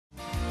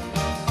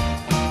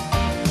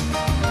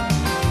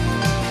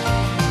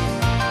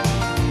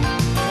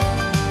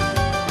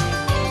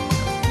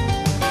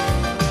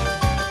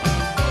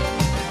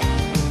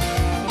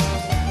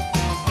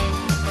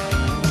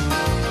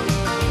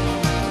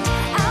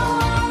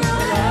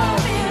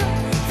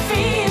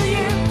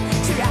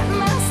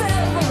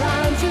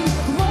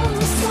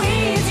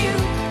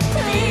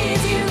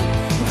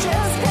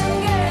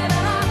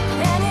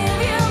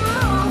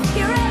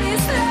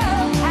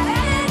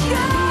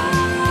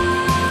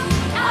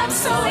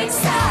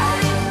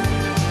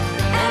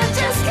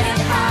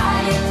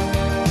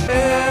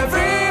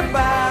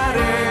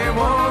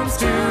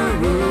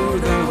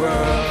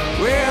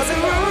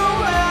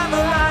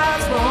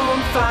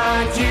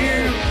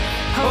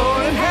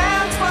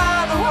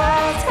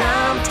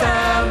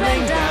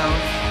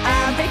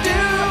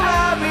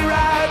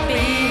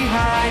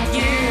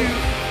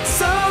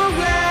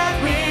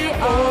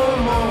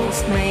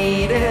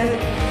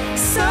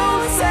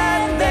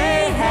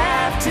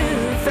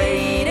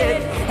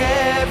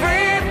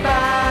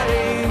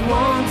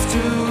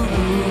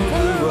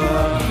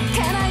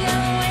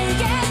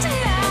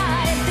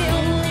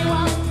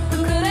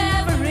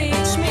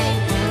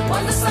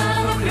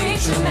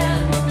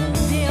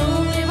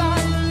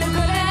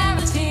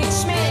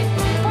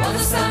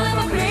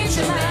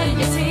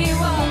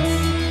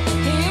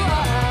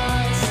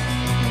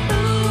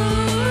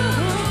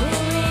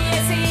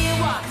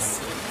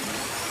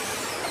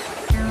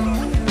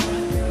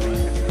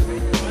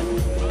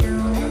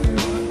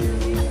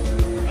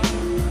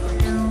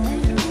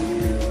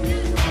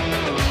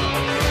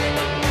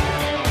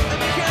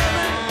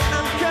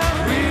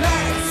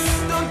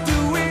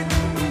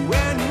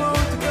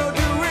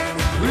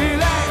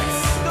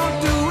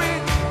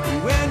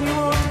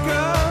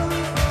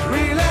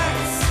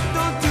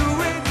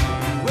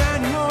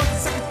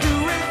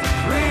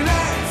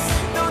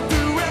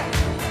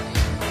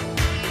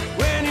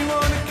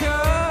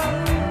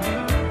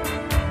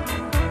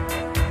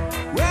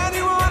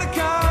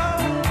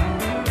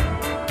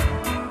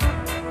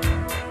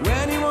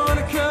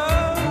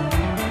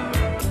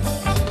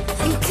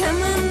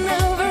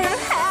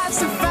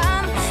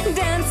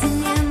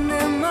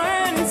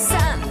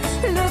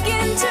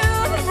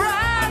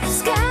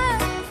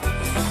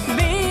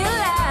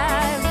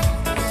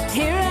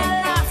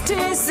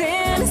practice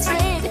in the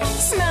street,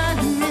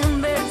 smiling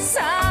in the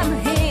summer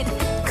heat.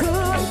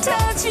 Cool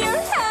touch your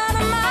hand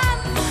of mine,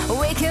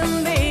 we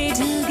can be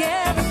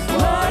together.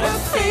 What a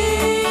feeling.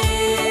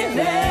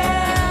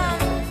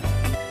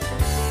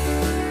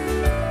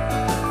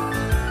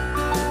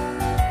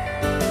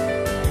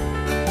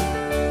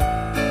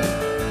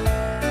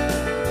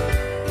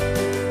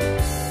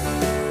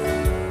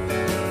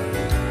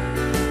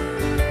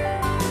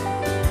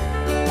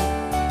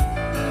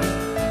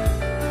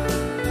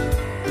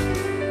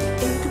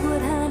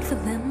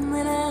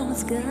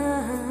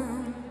 Gone.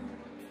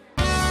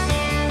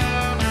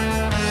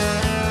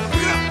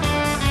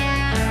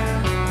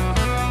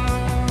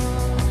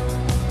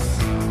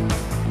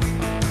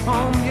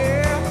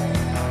 Yeah.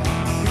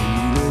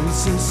 Hey, little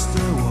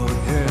sister, what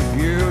have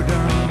you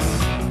done?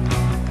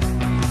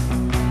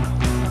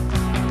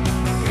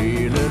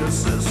 Hey, little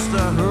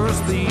sister, who's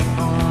the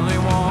only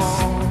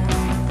one?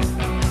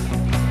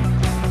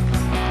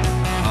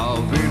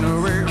 I've been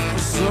away for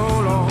so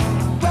long.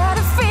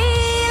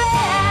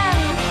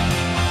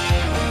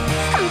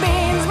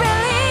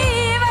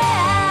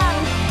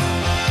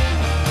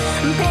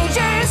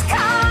 Pictures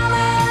come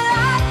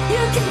alive,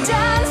 you can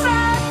dance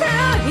right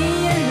through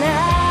your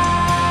life.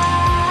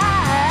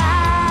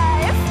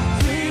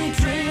 Sweet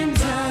dreams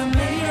are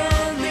made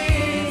of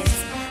these.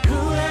 Who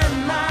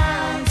am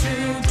I to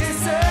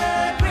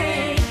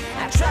disagree?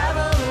 I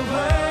travel the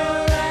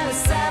world and the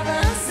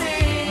seven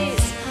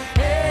seas.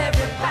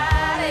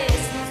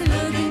 Everybody's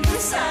looking for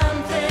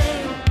something.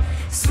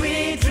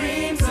 Sweet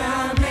dreams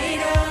are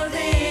made of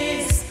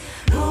these.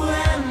 Who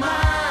am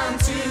I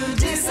to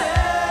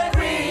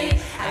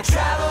disagree? I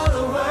travel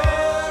the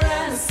world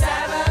and the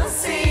seven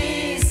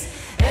seas.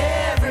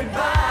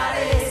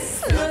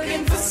 Everybody's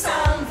looking for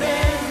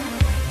something.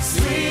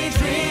 Sweet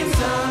dreams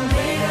are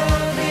made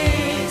of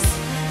these.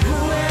 Who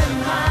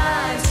am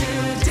I to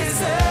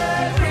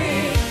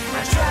disagree?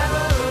 I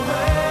travel the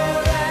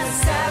world and the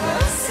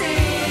seven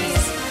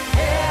seas.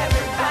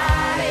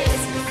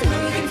 Everybody's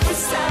looking for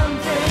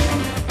something.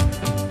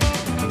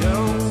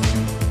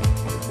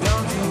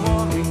 Don't you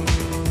want me?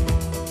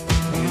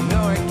 You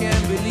know I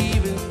can't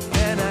believe it.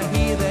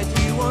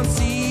 You won't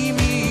see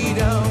me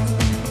down.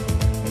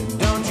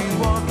 Don't you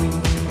want me?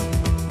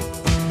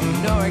 You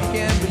know I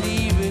can't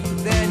believe it.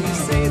 Then you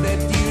say that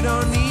you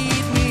don't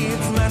need me.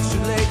 It's much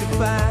too late to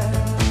find.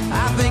 I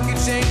think you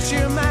changed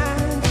your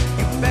mind.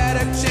 You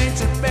better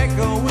change it back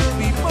or we'll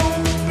be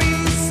both be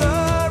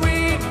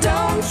sorry.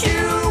 Don't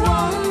you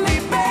want me,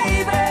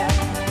 baby?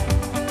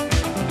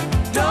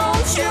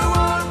 Don't you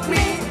want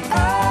me?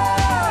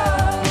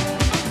 Oh,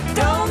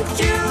 don't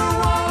you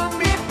want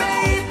me,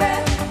 baby?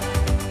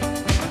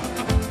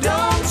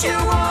 Don't you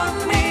want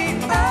me?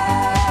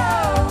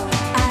 Oh,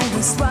 I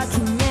was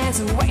working as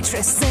a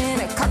waitress in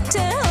a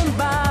cocktail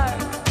bar.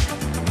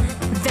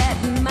 That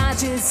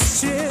much is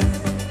true.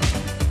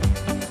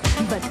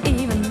 But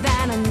even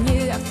then I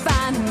knew I'd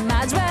find a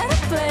much better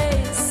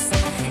place,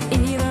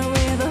 either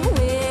with or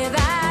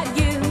without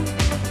you.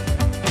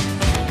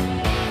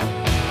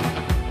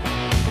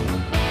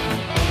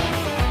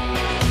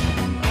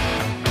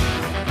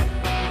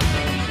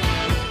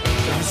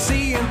 I'm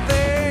seeing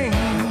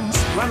things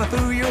running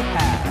through your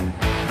head.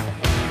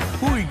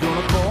 Who are you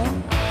gonna call?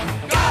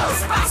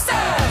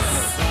 Ghostbusters!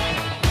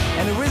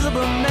 An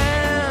invisible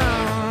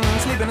man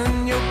sleeping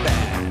in your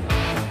bed.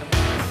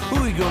 Who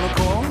are you gonna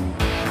call?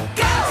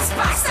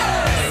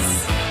 Ghostbusters!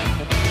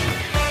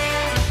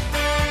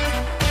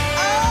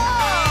 Oh!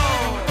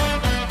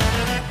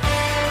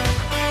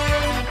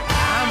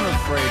 I'm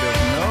afraid of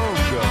no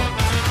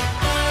ghost.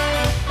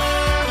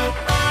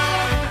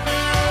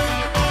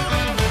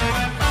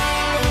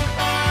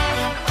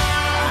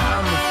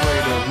 I'm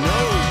afraid of no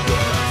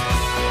ghost.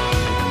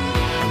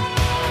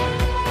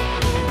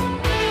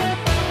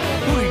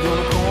 Who are you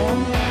gonna call?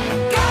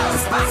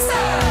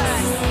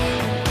 Ghostbusters!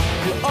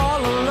 You're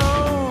all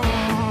alone.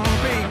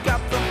 Pick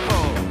up the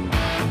phone.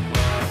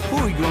 Who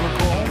are you gonna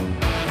call?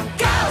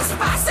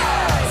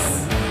 Ghostbusters!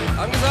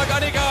 Angesagt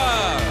Annika.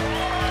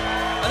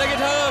 An der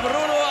Gitarre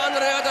Bruno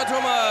Andreata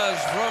Thomas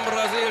from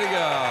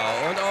Brasilia.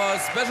 Und our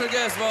special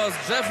guest was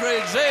Jeffrey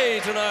J.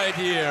 tonight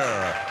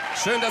here.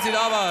 Schön, dass Sie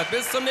da wart.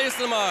 Bis zum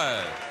nächsten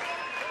Mal.